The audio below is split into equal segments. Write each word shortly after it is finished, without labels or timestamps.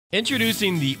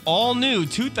Introducing the all-new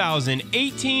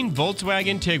 2018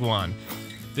 Volkswagen Tiguan.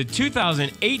 The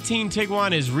 2018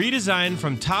 Tiguan is redesigned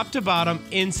from top to bottom,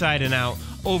 inside and out,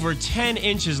 over 10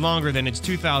 inches longer than its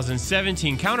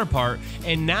 2017 counterpart,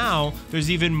 and now there's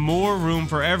even more room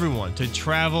for everyone to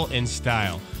travel in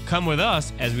style. Come with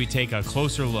us as we take a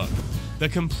closer look. The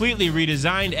completely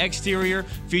redesigned exterior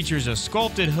features a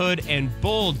sculpted hood and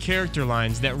bold character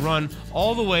lines that run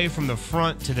all the way from the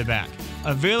front to the back.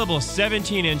 Available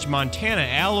 17-inch Montana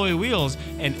alloy wheels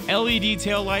and LED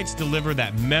taillights deliver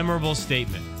that memorable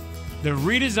statement. The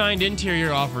redesigned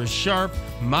interior offers sharp,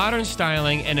 modern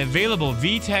styling and available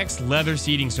VTEX leather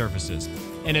seating surfaces.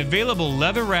 An available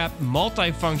leather-wrapped,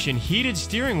 multi-function heated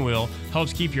steering wheel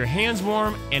helps keep your hands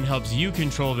warm and helps you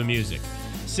control the music.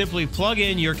 Simply plug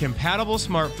in your compatible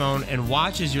smartphone and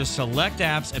watch as your select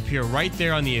apps appear right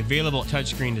there on the available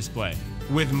touchscreen display.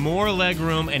 With more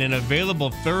legroom and an available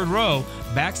third row,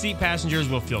 backseat passengers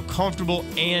will feel comfortable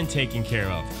and taken care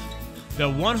of. The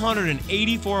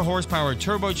 184 horsepower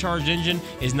turbocharged engine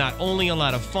is not only a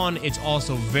lot of fun, it's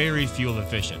also very fuel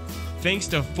efficient. Thanks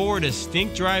to 4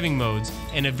 distinct driving modes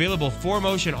and available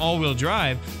 4Motion all-wheel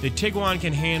drive, the Tiguan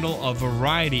can handle a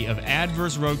variety of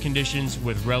adverse road conditions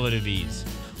with relative ease.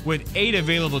 With 8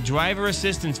 available driver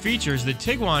assistance features, the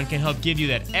Tiguan can help give you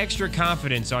that extra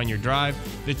confidence on your drive.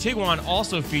 The Tiguan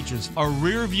also features a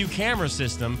rear view camera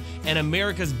system and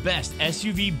America's best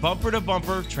SUV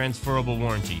bumper-to-bumper transferable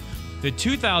warranty. The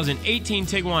 2018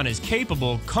 Tiguan is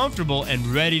capable, comfortable, and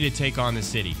ready to take on the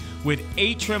city. With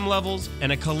 8 trim levels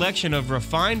and a collection of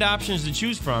refined options to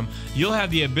choose from, you'll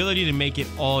have the ability to make it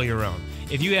all your own.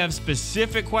 If you have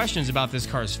specific questions about this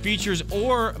car's features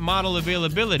or model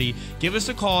availability, give us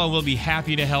a call and we'll be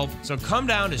happy to help. So come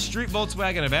down to Street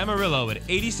Volkswagen of Amarillo at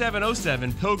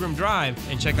 8707 Pilgrim Drive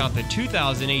and check out the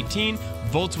 2018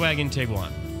 Volkswagen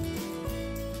Tiguan.